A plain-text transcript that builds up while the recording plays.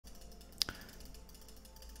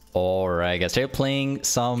Alright guys, we're playing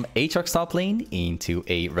some Aatrox top lane into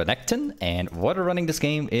a Renekton, and what we're running this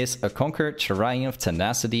game is a Conquer, Triumph,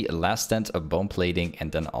 Tenacity, Last Stand, a Bone Plating,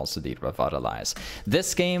 and then also the Revitalize.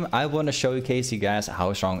 This game, I want to showcase you guys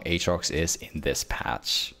how strong Aatrox is in this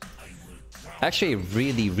patch. Actually,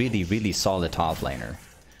 really solid top laner.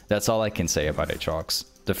 That's all I can say about Aatrox.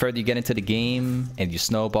 The further you get into the game and you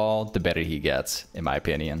snowball, the better he gets, in my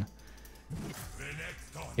opinion.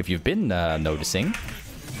 If you've been noticing...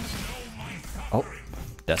 Oh,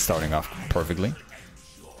 that's starting off perfectly.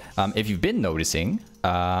 If you've been noticing,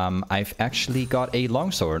 I've actually got a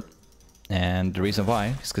longsword. And the reason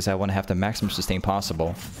why is because I want to have the maximum sustain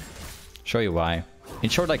possible. Show you why. In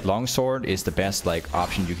short, like, longsword is the best like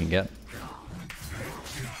option you can get.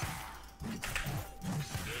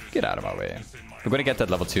 Get out of my way. We're gonna get that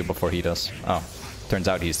level 2 before he does. Oh, turns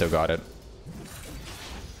out he still got it.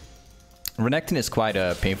 Renekton is quite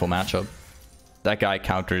a painful matchup. That guy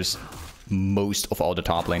counters most of all the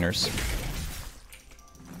top laners.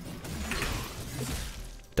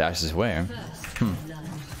 Dash his way.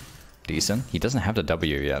 Decent. He doesn't have the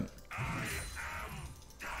W yet.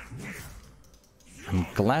 I'm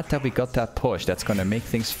glad that we got that push. That's gonna make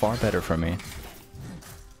things far better for me.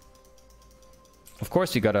 Of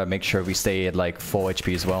course, you gotta make sure we stay at like full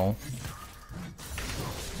HP as well.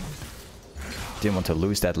 Didn't want to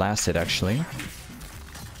lose that last hit, actually.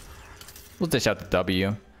 We'll dish out the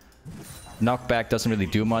W. Knockback doesn't really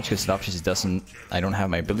do much because it obviously doesn't... I don't have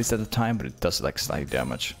my abilities at the time, but it does like slight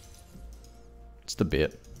damage. It's the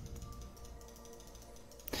bit.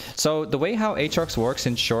 So the way how Aatrox works,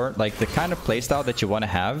 in short, like the kind of playstyle that you want to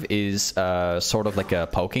have is sort of like a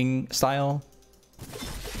poking style.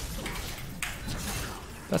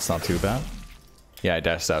 That's not too bad. Yeah, it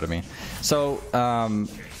dashed out of me. So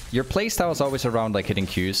your playstyle is always around like hitting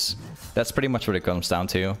Qs. That's pretty much what it comes down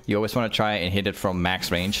to. You always want to try and hit it from max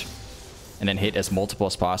range, and then hit as multiple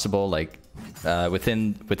as possible, like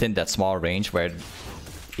within that small range where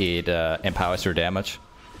it empowers your damage.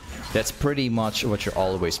 That's pretty much what you're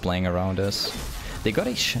always playing around as. They got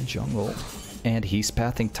a Shen jungle, and he's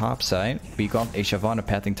pathing top side. We got a Shyvana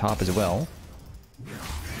pathing top as well.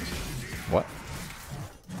 What?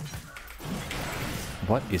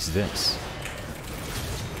 What is this?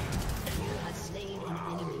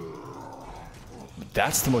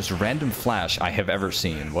 That's the most random flash I have ever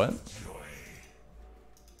seen. What?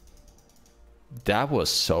 That was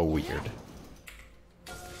so weird.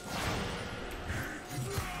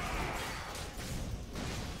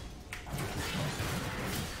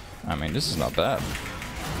 I mean, this is not bad.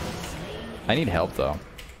 I need help, though.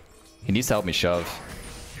 He needs to help me shove.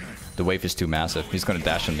 The wave is too massive. He's gonna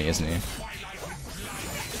dash on me, isn't he?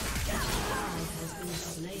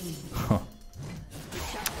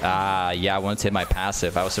 Yeah, I wanted to hit my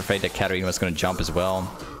passive. I was afraid that Katarina was going to jump as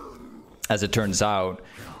well. As it turns out,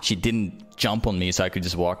 she didn't jump on me, so I could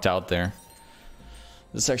just walk out there.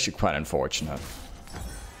 This is actually quite unfortunate.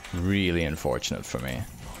 Really unfortunate for me.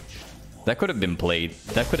 That could have been played.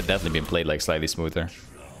 That could have definitely been played like slightly smoother.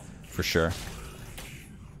 For sure.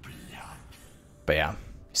 But yeah,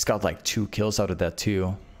 he's got like 2 kills out of that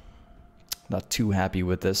too. Not too happy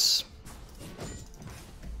with this.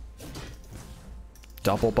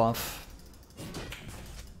 Double buff.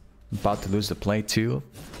 About to lose the play too.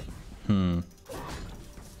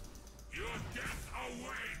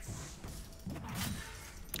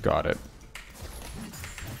 Got it.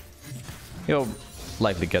 He'll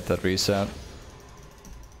likely get that reset.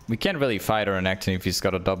 We can't really fight our Renekton if he's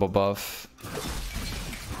got a double buff.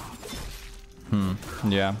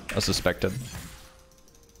 Yeah, as suspected.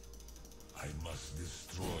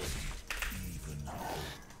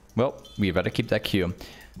 Well, we better keep that Q.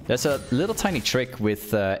 There's a little tiny trick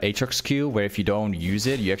with Aatrox Q where if you don't use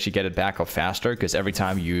it, you actually get it back up faster, because every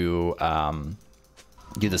time you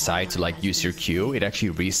you decide to like use your Q, it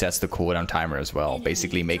actually resets the cooldown timer as well,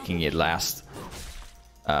 basically making it last.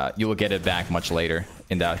 You will get it back much later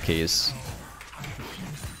in that case.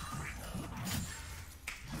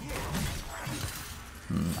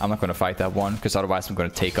 I'm not going to fight that one, because otherwise I'm going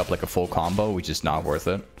to take up like a full combo, which is not worth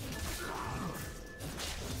it.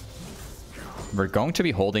 We're going to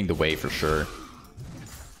be holding the wave for sure.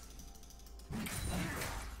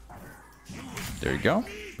 There you go.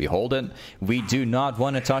 We hold it. We do not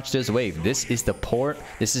want to touch this wave. This is the port.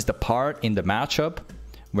 This is the part in the matchup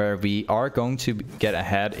where we are going to get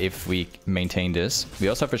ahead if we maintain this. We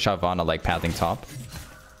also have a Shyvana like pathing top.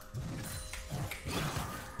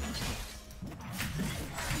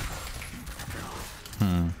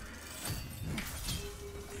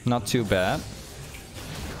 Not too bad.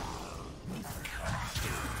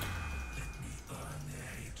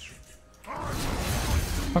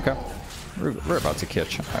 Okay. We're about to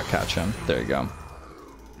catch him. There you go.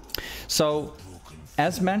 So,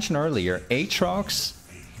 as mentioned earlier, Aatrox,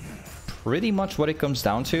 pretty much what it comes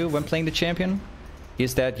down to when playing the champion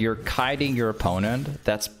is that you're kiting your opponent.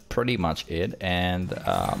 That's pretty much it. And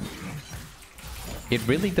it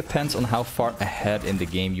really depends on how far ahead in the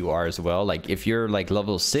game you are as well. Like, if you're like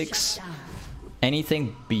level 6,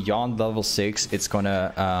 anything beyond level 6, it's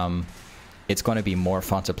gonna be more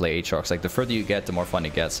fun to play Aatrox. Like, the further you get, the more fun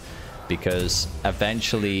it gets. Because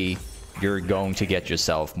eventually you're going to get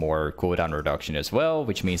yourself more cooldown reduction as well,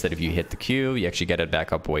 which means that if you hit the Q, you actually get it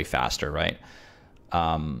back up way faster, right?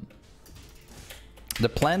 The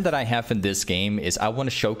plan that I have in this game is I want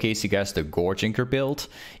to showcase you guys the goredrinker build.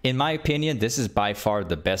 In my opinion, this is by far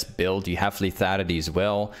the best build. You have lethality as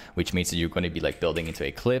well, which means that you're going to be like building into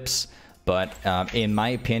Eclipse. But in my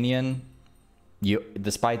opinion,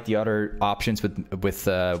 despite the other options with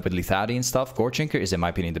lethality and stuff, goredrinker is in my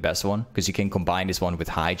opinion the best one, because you can combine this one with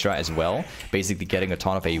hydra as well, basically getting a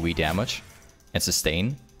ton of AoE damage and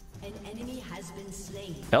sustain. An enemy has been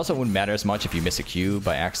slain. It also wouldn't matter as much if you miss a Q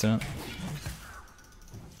by accident.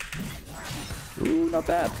 Ooh, not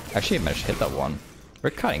bad. Actually, I managed to hit that one. We're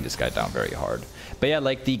cutting this guy down very hard. But yeah,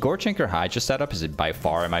 like the goredrinker hydra setup is by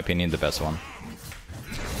far, in my opinion, the best one.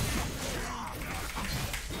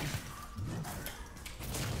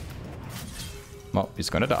 Well, he's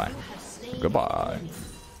gonna die. Goodbye.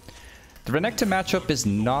 The Renekton matchup is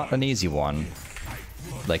not an easy one.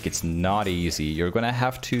 Like, it's not easy. You're gonna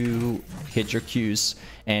have to hit your Qs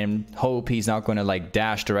and hope he's not gonna like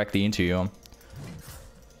dash directly into you. An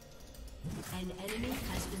enemy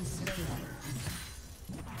has been slain.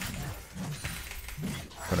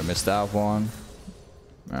 Gonna miss that one.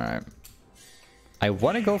 Alright. I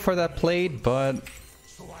want to go for that plate, but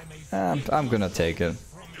I'm gonna take it.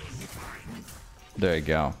 There you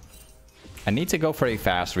go. I need to go for a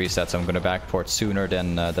fast reset, so I'm going to backport sooner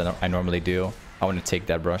than I normally do. I want to take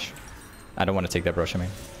that brush. I don't want to take that brush, I mean.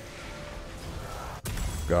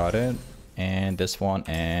 Got it. And this one,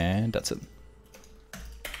 and that's it.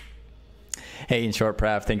 Hey, in short,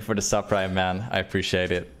 Prav, thank you for the sub, Prime, man. I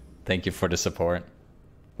appreciate it. Thank you for the support.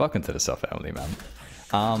 Welcome to the sub family, man.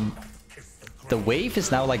 The wave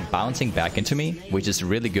is now like bouncing back into me, which is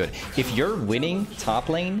really good. If you're winning top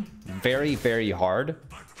lane very, very hard,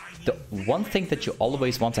 the one thing that you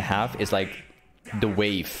always want to have is like the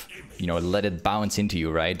wave, you know, let it bounce into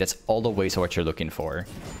you, right? That's always what you're looking for.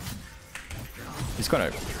 He's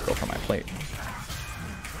gonna go for my plate.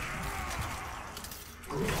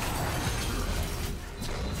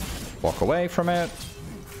 Walk away from it.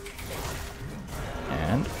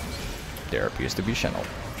 And there appears to be Channel.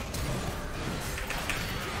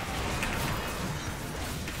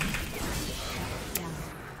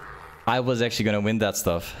 I was actually gonna win that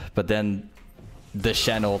stuff, but then the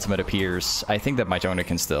Shen ultimate appears. I think that my Jonah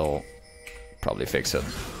can still probably fix it.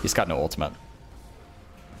 He's got no ultimate.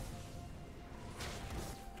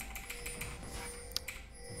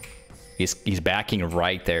 He's backing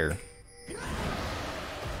right there.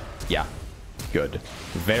 Yeah, good.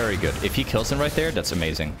 Very good. If he kills him right there, that's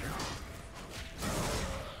amazing.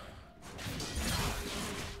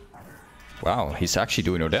 Wow, he's actually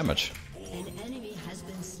doing no damage.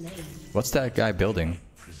 What's that guy building?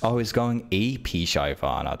 Oh, he's going AP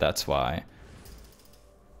Shyvana, that's why.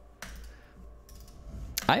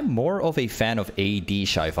 I'm more of a fan of AD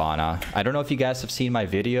Shyvana. I don't know if you guys have seen my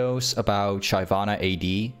videos about Shyvana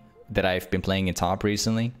AD that I've been playing in top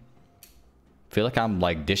recently. I feel like I'm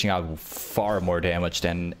like dishing out far more damage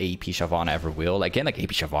than AP Shyvana ever will. Again, like AP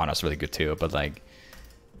Shyvana is really good too, but like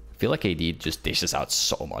I feel like AD just dishes out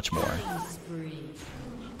so much more.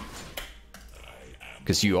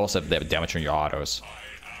 Because you also have the damage on your autos.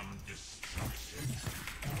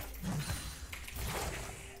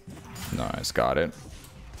 Nice, got it.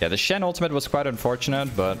 Yeah, the Shen ultimate was quite unfortunate,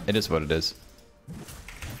 but it is what it is.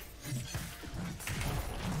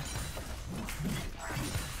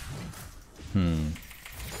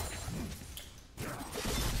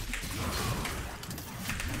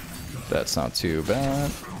 That's not too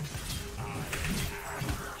bad.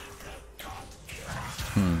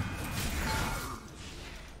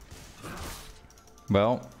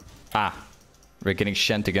 Well, we're getting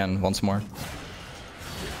Shent again once more.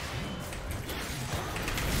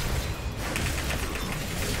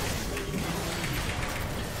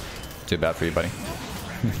 Too bad for you, buddy.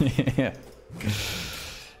 Yeah.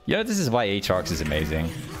 You know, this is why Aatrox is amazing.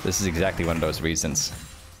 This is exactly one of those reasons.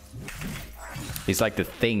 It's like the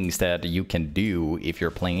things that you can do if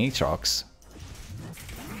you're playing Aatrox.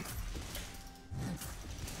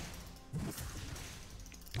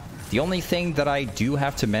 The only thing that I do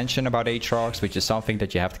have to mention about Aatrox, which is something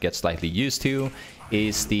that you have to get slightly used to,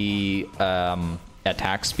 is the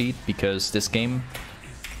attack speed, because this game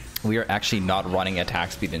we are actually not running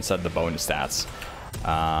attack speed inside the bonus stats.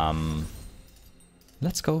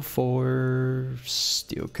 Let's go for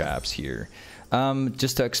steel caps here.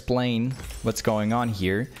 Just to explain what's going on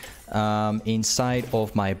here, inside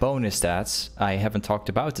of my bonus stats, I haven't talked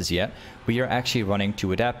about this yet, we are actually running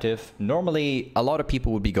to adaptive. Normally, a lot of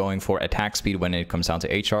people would be going for attack speed when it comes down to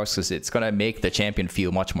Aatrox, because it's going to make the champion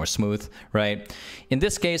feel much more smooth, right? In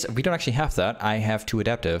this case, we don't actually have that. I have to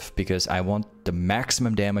adaptive because I want the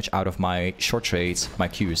maximum damage out of my short trades, my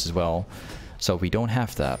Qs as well. So we don't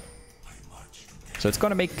have that. So it's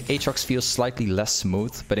going to make Aatrox feel slightly less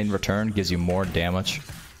smooth, but in return gives you more damage.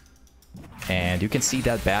 And you can see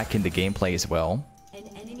that back in the gameplay as well. An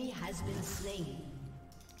enemy has been slain.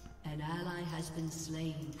 An ally has been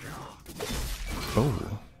slain.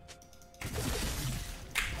 Oh.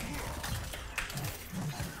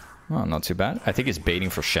 Well, not too bad. I think he's baiting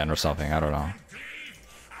for Shen or something. I don't know.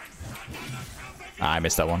 I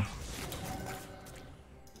missed that one.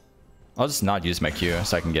 I'll just not use my Q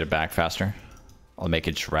so I can get it back faster. I'll make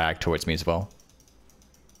it drag towards me as well.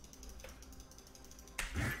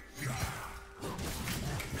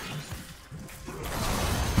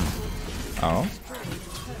 Oh.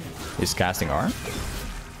 He's casting R?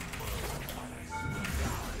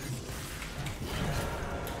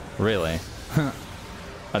 Really?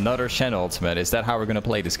 Another Shen ultimate. Is that how we're gonna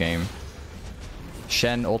play this game?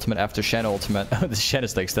 Shen ultimate after Shen ultimate. The Shen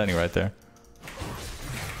is like standing right there.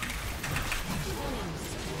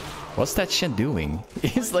 What's that Shen doing?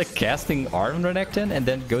 He's like casting R on Renekton and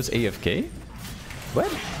then goes AFK?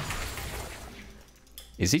 What?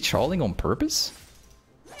 Is he trolling on purpose?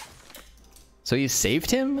 So you saved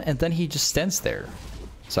him and then he just stands there.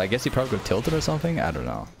 So I guess he probably got tilted or something? I don't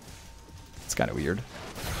know. It's kind of weird.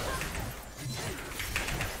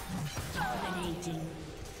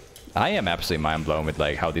 I am absolutely mind blown with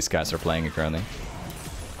like how these guys are playing it currently.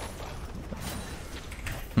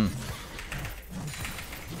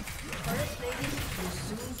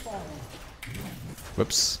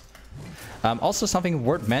 Whoops. Also something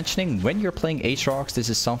worth mentioning, when you're playing Aatrox, this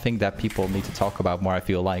is something that people need to talk about more, I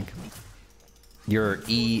feel like. Your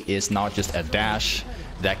E is not just a dash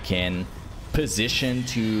that can position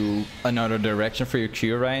to another direction for your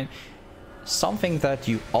Q, right? Something that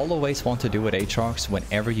you always want to do with Aatrox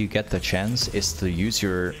whenever you get the chance is to use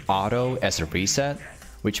your auto as a reset,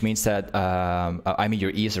 which means that, I mean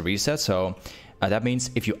your E is a reset, so that means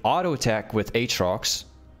if you auto attack with Aatrox,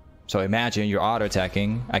 so imagine you're auto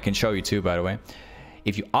attacking, I can show you too by the way.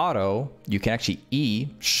 If you auto, you can actually E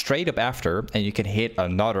straight up after and you can hit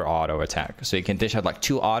another auto attack. So you can dish out like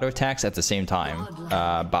 2 auto attacks at the same time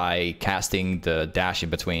by casting the dash in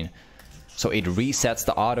between. So it resets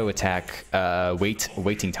the auto attack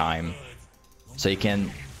waiting time. So you can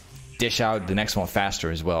dish out the next one faster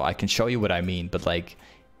as well. I can show you what I mean, but like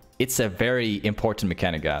it's a very important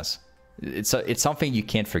mechanic, guys. It's something you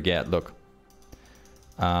can't forget. Look.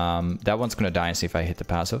 That one's gonna die and see if I hit the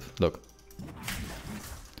passive. Look.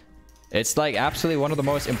 It's like absolutely one of the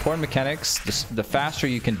most important mechanics. The faster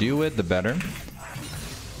you can do it, the better.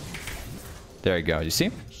 There you go. You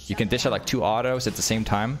see? You can dish out like 2 autos at the same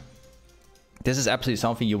time. This is absolutely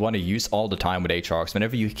something you want to use all the time with Aatrox.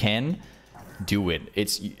 Whenever you can, do it.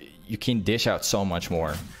 You can dish out so much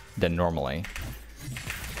more than normally.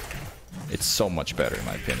 It's so much better in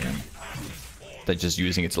my opinion than just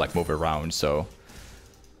using it to like move around. So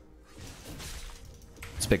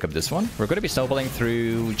let's pick up this one. We're going to be snowballing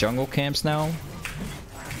through jungle camps now.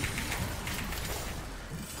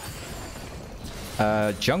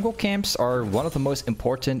 Jungle camps are one of the most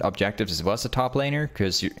important objectives as well as a top laner,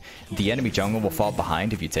 because the enemy jungle will fall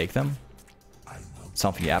behind if you take them.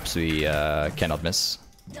 Something you absolutely cannot miss.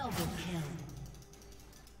 Double kill.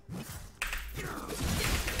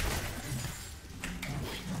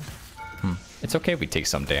 It's okay if we take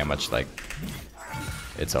some damage, like,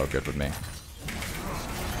 it's all good with me.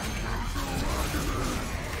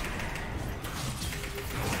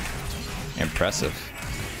 Impressive.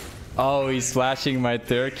 Oh, he's flashing my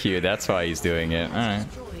third Q. That's why he's doing it. Alright.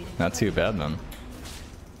 Not too bad then.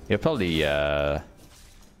 He'll probably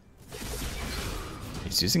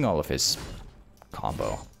he's using all of his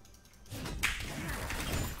combo.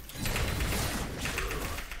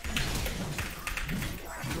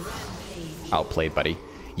 Outplay, buddy.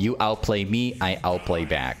 You outplay me, I outplay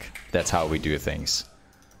back. That's how we do things.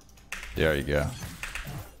 There you go.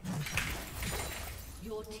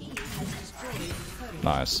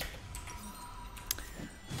 Nice.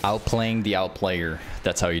 Outplaying the outplayer.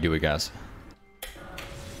 That's how you do it, guys.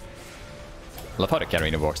 Love how the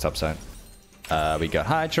Katarina walks topside. We got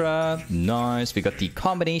Hydra, nice. We got the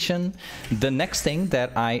combination. The next thing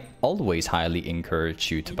that I always highly encourage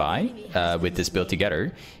you to buy with this build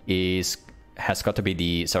together has got to be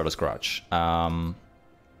the Zardoz Grudge.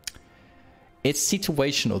 It's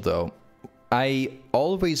situational though. I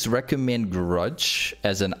always recommend Grudge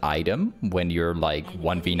as an item when you're like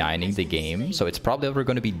 1v9ing the game. So it's probably what we're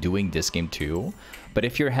going to be doing this game too. But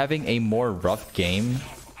if you're having a more rough game,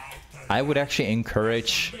 I would actually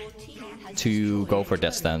encourage to go for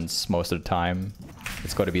Death Stance most of the time.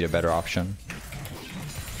 It's got to be the better option.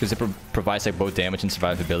 Because it provides like both damage and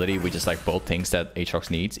survivability, which is like both things that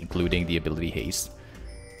Aatrox needs, including the ability Haste.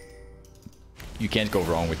 You can't go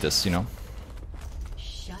wrong with this, you know?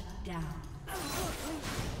 Shut down.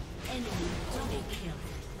 Enemy double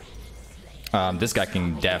kill. This guy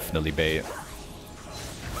can definitely bait.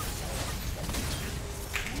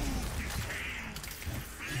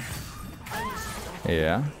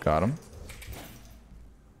 Yeah, got him.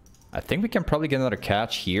 I think we can probably get another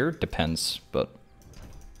catch here. Depends, but...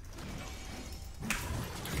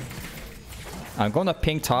 I'm going to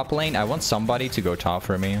ping top lane. I want somebody to go top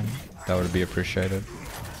for me. That would be appreciated.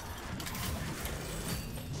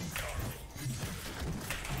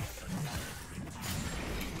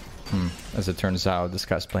 As it turns out, this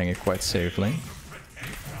guy's playing it quite safely.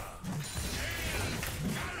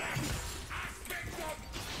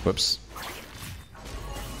 Whoops.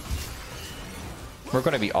 We're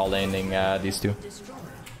gonna be all-landing these two.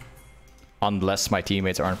 Unless my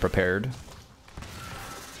teammates aren't prepared.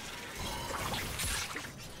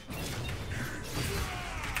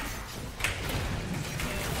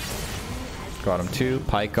 Got him too.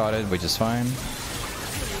 Pike got it, which is fine.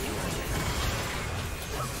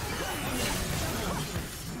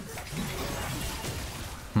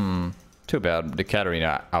 Too bad. The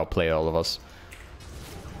Katarina outplayed all of us.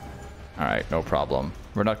 Alright, no problem.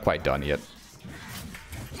 We're not quite done yet.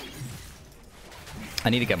 I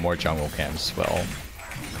need to get more jungle camps as well.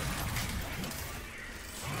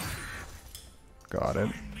 Got it.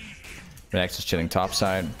 Renex is chilling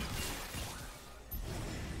topside.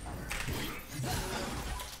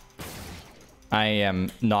 I am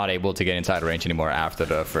not able to get inside range anymore after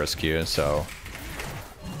the first Q, so...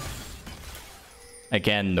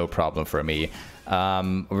 Again, no problem for me.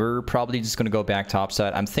 We're probably just gonna go back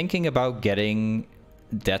topside. I'm thinking about getting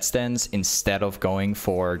Death Stance instead of going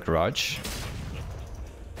for Grudge.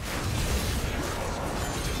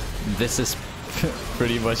 This is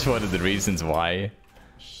pretty much one of the reasons why.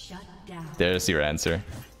 Shut down. There's your answer.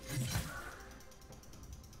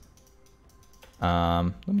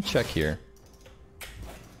 Let me check here.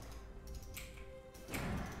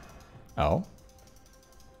 Oh.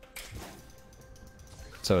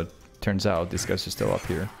 So it turns out these guys are still up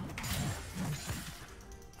here.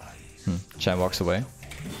 Chan walks away.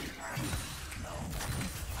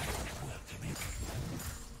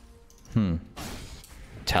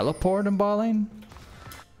 Teleport in ball lane?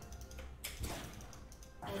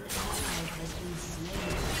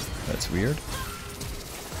 That's weird.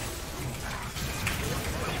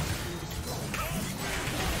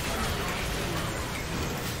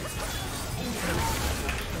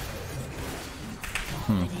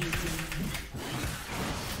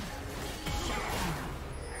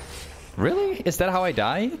 Really? Is that how I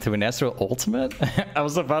die? To an Astral ultimate? I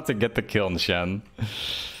was about to get the kill on Shen.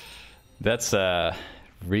 That's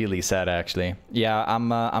really sad, actually. Yeah, I'm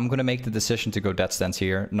gonna make the decision to go Death Stance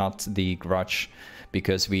here, not the Grudge,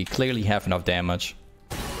 because we clearly have enough damage.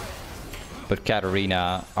 But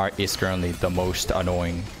Katarina is currently the most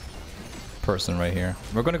annoying person right here.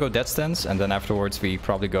 We're gonna go Death Stance, and then afterwards we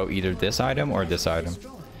probably go either this item or this item.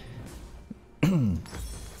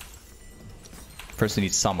 First we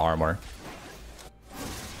need some armor.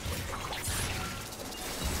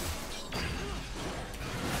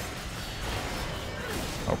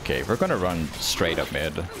 Okay, we're gonna run straight up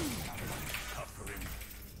mid.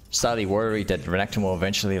 Slightly worried that Renekton will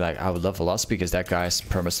eventually like outlevel us because that guy's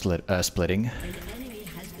splitting.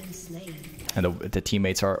 And the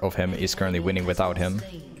teammates of him is currently winning without him.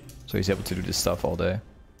 So he's able to do this stuff all day.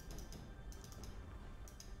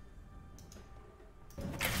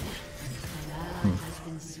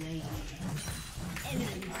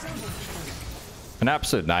 An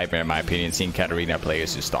absolute nightmare in my opinion, seeing Katarina play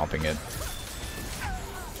is just stomping it.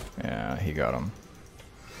 Yeah, he got him.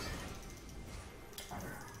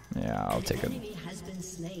 Yeah, I'll take it.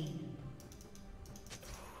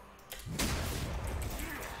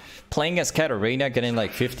 Playing as Katarina, getting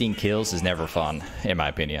like 15 kills is never fun, in my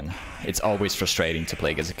opinion. It's always frustrating to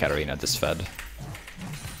play against a Katarina this fed.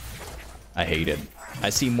 I hate it.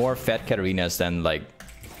 I see more fat Katarinas than like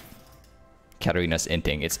Katarina's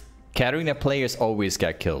inting. It's Katarina players always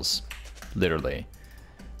get kills. Literally.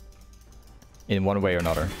 In one way or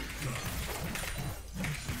another.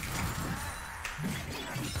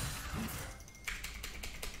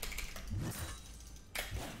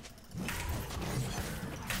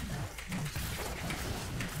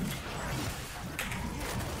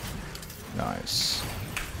 Nice.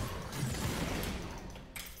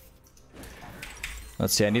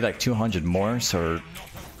 Let's see, I need like 200 more, so we're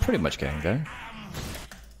pretty much getting there.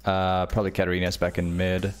 Probably Katarina's back in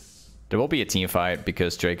mid. There will be a team fight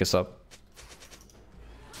because Drake is up.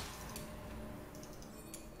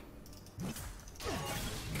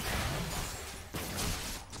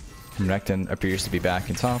 Renekton appears to be back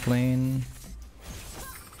in top lane.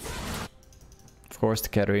 Of course, the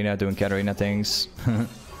Katarina doing Katarina things.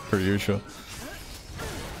 Per usual.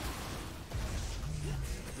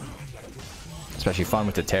 Especially fun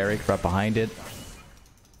with the Taric right behind it.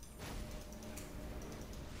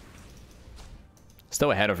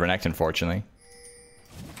 Still ahead of Renekton, fortunately.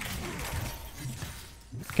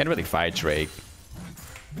 Can't really fight Drake.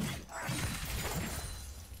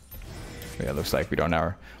 Yeah, looks like we don't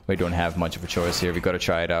have much of a choice here. We gotta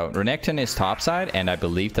try it out. Renekton is topside, and I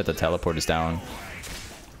believe that the teleport is down.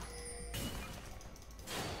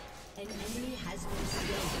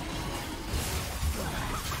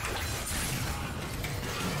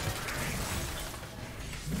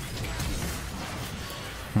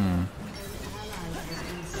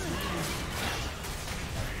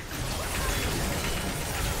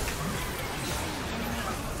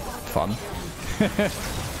 Fun.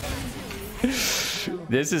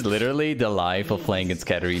 This is literally the life of playing against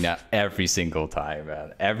Katarina every single time,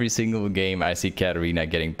 man. Every single game I see Katarina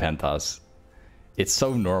getting pentas. It's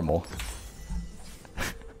so normal.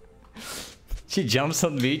 She jumps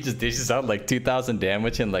on me, just dishes out like 2,000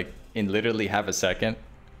 damage in literally half a second.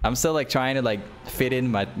 I'm still like trying to like fit in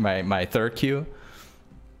my third Q.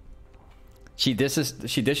 She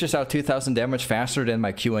dishes out 2,000 damage faster than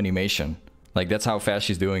my Q animation. Like, that's how fast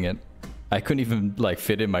she's doing it. I couldn't even, like,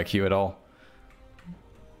 fit in my Q at all.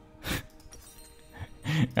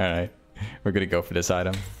 Alright. We're gonna go for this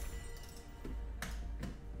item.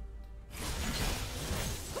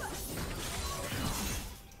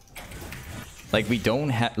 Like, we don't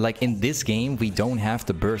have... Like, in this game, we don't have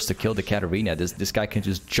to burst to kill the Katarina. This guy can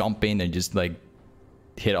just jump in and just, like,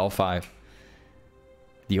 hit all 5.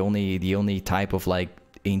 The only type of, like,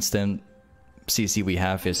 instant... CC we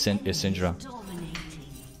have is Syndra,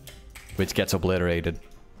 which gets obliterated.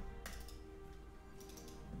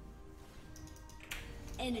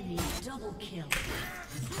 Enemy double kill.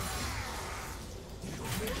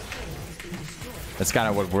 That's kind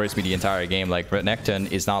of what worries me the entire game. Like, Renekton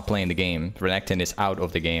is not playing the game. Renekton is out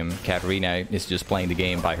of the game. Katarina is just playing the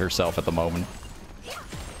game by herself at the moment.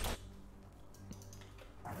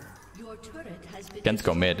 Can't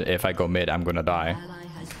go mid. If I go mid, I'm gonna die.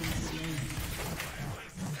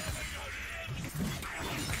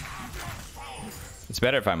 It's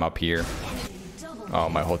better if I'm up here. Oh,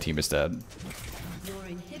 my whole team is dead.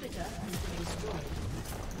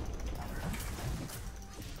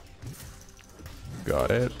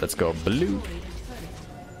 Got it. Let's go blue.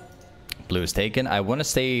 Blue is taken. I want to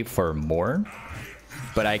stay for more,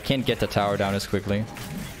 but I can't get the tower down as quickly.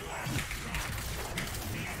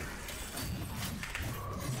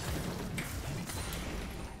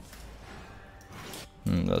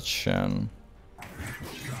 That's Shen.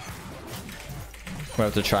 We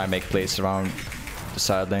have to try and make plays around the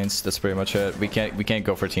side lanes. That's pretty much it. We can't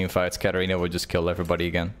go for team fights. Katarina would just kill everybody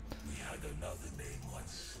again.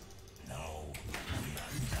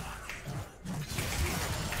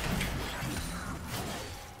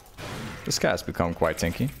 This guy's become quite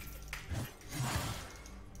tanky.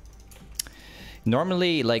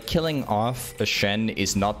 Normally, like, killing off a Shen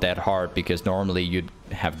is not that hard because normally you'd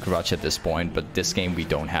have grudge at this point, but this game we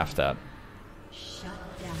don't have that.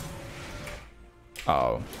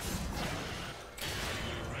 Oh.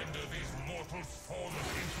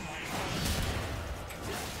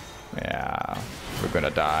 Yeah, we're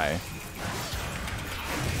gonna die.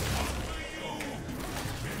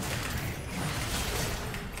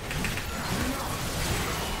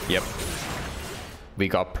 Yep. We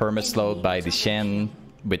got perma-slowed by the Shen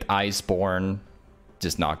with Iceborne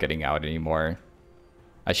just not getting out anymore.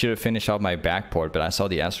 I should have finished out my backport, but I saw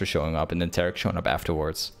the Astra showing up and then Taric showing up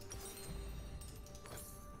afterwards.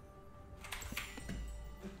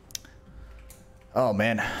 Oh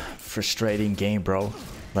man, frustrating game, bro.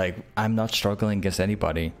 Like, I'm not struggling against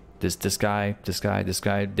anybody. This guy,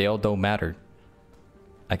 they all don't matter.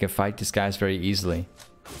 I can fight these guys very easily.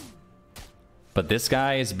 But this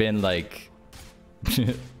guy has been like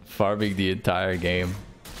Farming the entire game.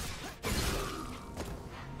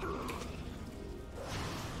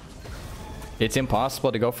 It's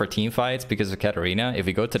impossible to go for team fights because of Katarina. If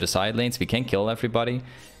we go to the side lanes, we can kill everybody.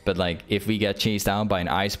 But like, if we get chased down by an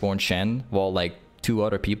Iceborne Shen while like 2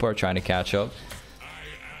 other people are trying to catch up,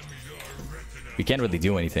 we can't really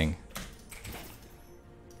do anything.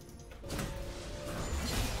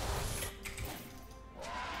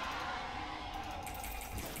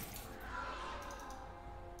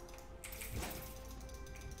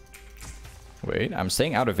 Wait, I'm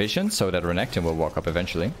staying out of vision so that Renekton will walk up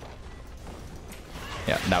eventually.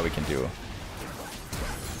 Yeah, now we can do.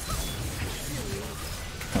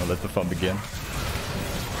 Oh, let the fun begin.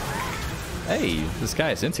 Hey, this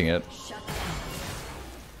guy is hinting it.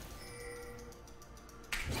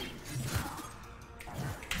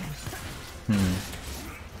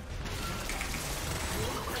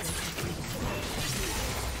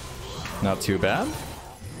 Not too bad.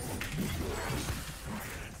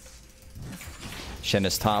 Shen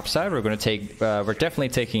is top side. We're gonna take. We're definitely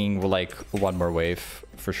taking like one more wave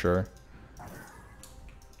for sure.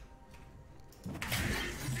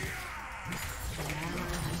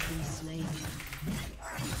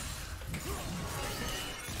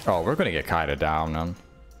 Oh, we're gonna get kinda down, man.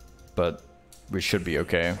 But we should be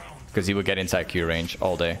okay because he will get inside Q range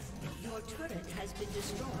all day.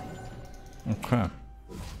 Okay.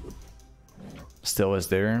 Still is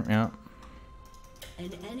there, yeah.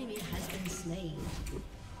 An enemy has been slain.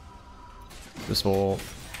 This will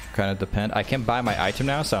kind of depend. I can buy my item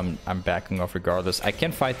now, so I'm backing off regardless. I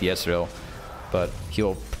can fight the Ezreal, but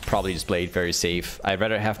he'll probably just play it very safe. I'd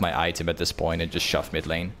rather have my item at this point and just shove mid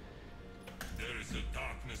lane. There is a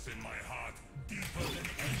darkness in my heart, deeper than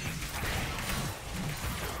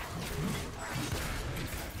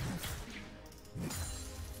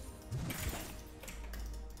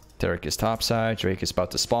Derek is topside. Drake is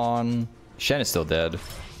about to spawn. Shen is still dead.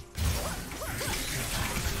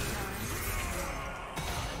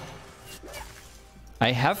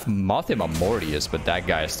 I have Mothim on Mortius, but that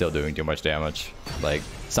guy is still doing too much damage. Like,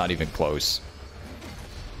 it's not even close.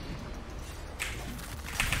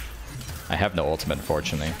 I have no ultimate,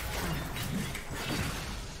 unfortunately.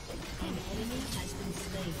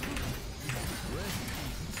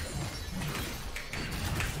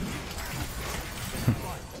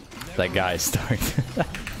 That guy is starting.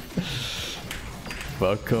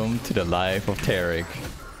 Welcome to the life of Tarek.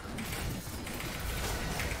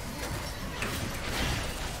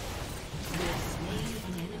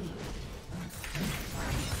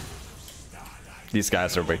 These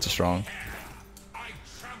guys are way too strong.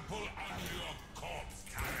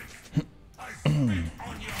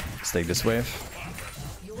 Let's take this wave.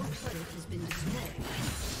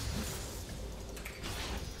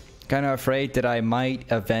 Kind of afraid that I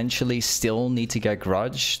might eventually still need to get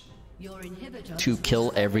grudge to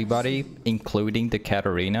kill everybody, including the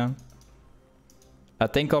Katarina. I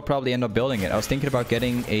think I'll probably end up building it. I was thinking about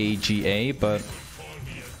getting a GA, but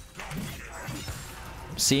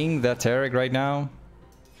seeing that Tarek right now,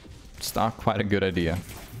 it's not quite a good idea.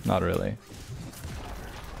 Not really.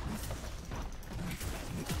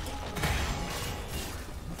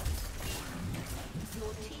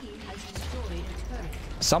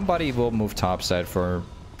 Somebody will move topside for,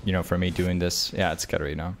 you know, for me doing this. Yeah, it's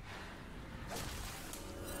Katarina.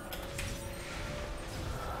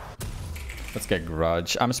 Let's get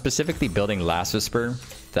grudge. I'm specifically building Last Whisper.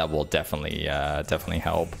 That will definitely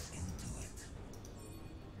help.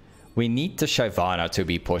 We need the Shyvana to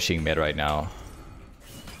be pushing mid right now.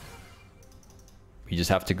 We just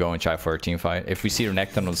have to go and try for a team fight. If we see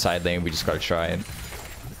Renekton on the side lane, we just gotta try it.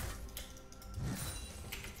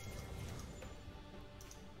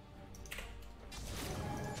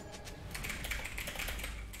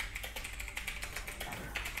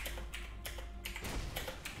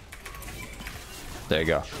 There you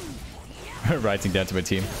go. Writing down to my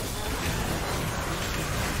team.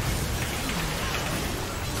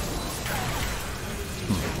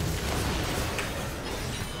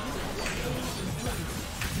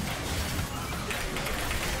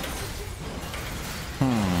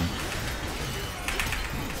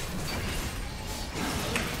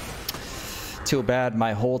 Too bad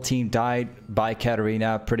my whole team died by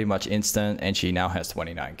Katarina pretty much instant, and she now has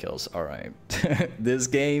 29 kills. All right. This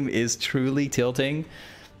game is truly tilting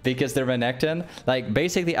because the Renekton, like,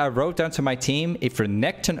 basically I wrote down to my team, if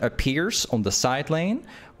Renekton appears on the side lane,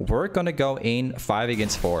 we're gonna go in 5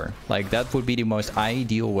 against 4. Like, that would be the most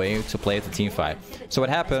ideal way to play at the team fight. So what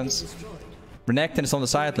happens, Renekton is on the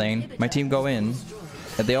side lane, my team go in,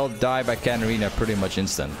 and they all die by Katarina pretty much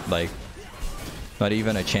instant. Like, not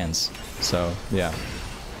even a chance. So, yeah.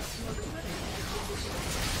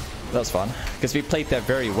 That was fun. Because we played that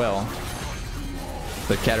very well.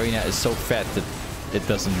 But Katarina is so fat that it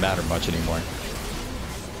doesn't matter much anymore.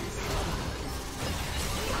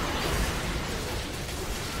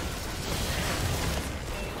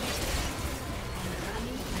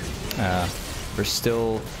 We're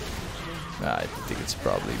still... I think it's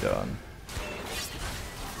probably done.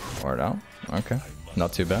 Or no? Okay.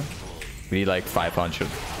 Not too bad. We need like 500.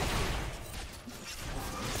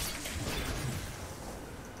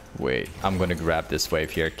 Wait, I'm gonna grab this wave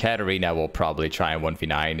here. Katarina will probably try and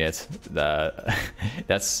 1v9 it.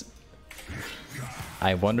 That's...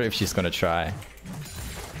 I wonder if she's gonna try.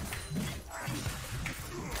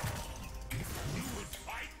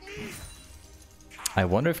 I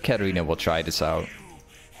wonder if Katarina will try this out.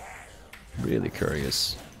 Really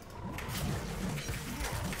curious.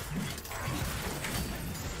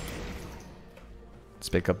 Let's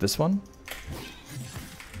pick up this one.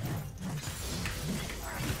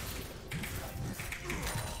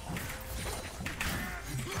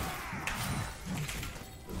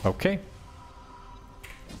 Okay.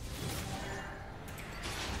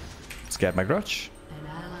 Let's get my grudge. An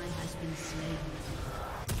ally has been slain.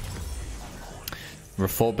 We're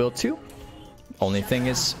full build too. Only thing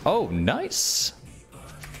is... Oh, nice!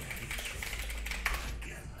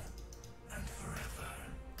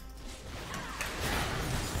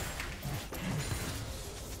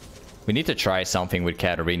 We need to try something with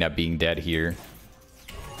Katarina being dead here.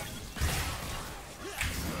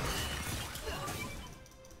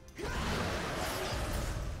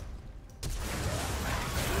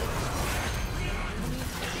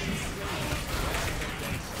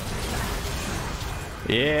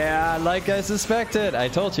 Yeah, like I suspected. I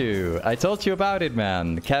told you about it,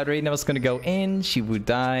 man. Katarina was gonna go in, she would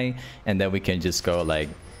die, and then we can just go like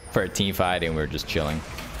for a team fight and we're just chilling.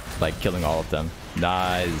 Like killing all of them.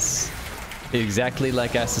 Nice. Exactly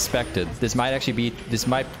like I suspected. This might actually be, this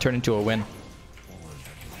might turn into a win.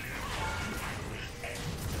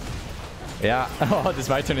 Yeah, oh, this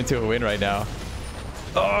might turn into a win right now.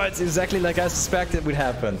 Oh, it's exactly like I suspected would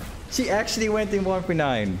happen. She actually went in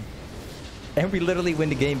 1v9. And we literally win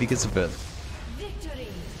the game because of it. Victory.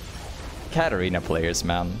 Katarina players,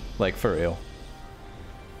 man. Like, for real.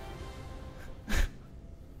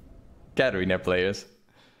 Katarina players.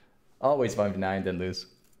 Always 1v9, then lose.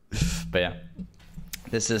 But yeah.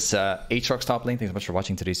 This is Aatrox Toplane. Thanks so much for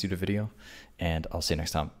watching today's YouTube video. And I'll see you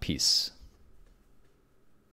next time. Peace.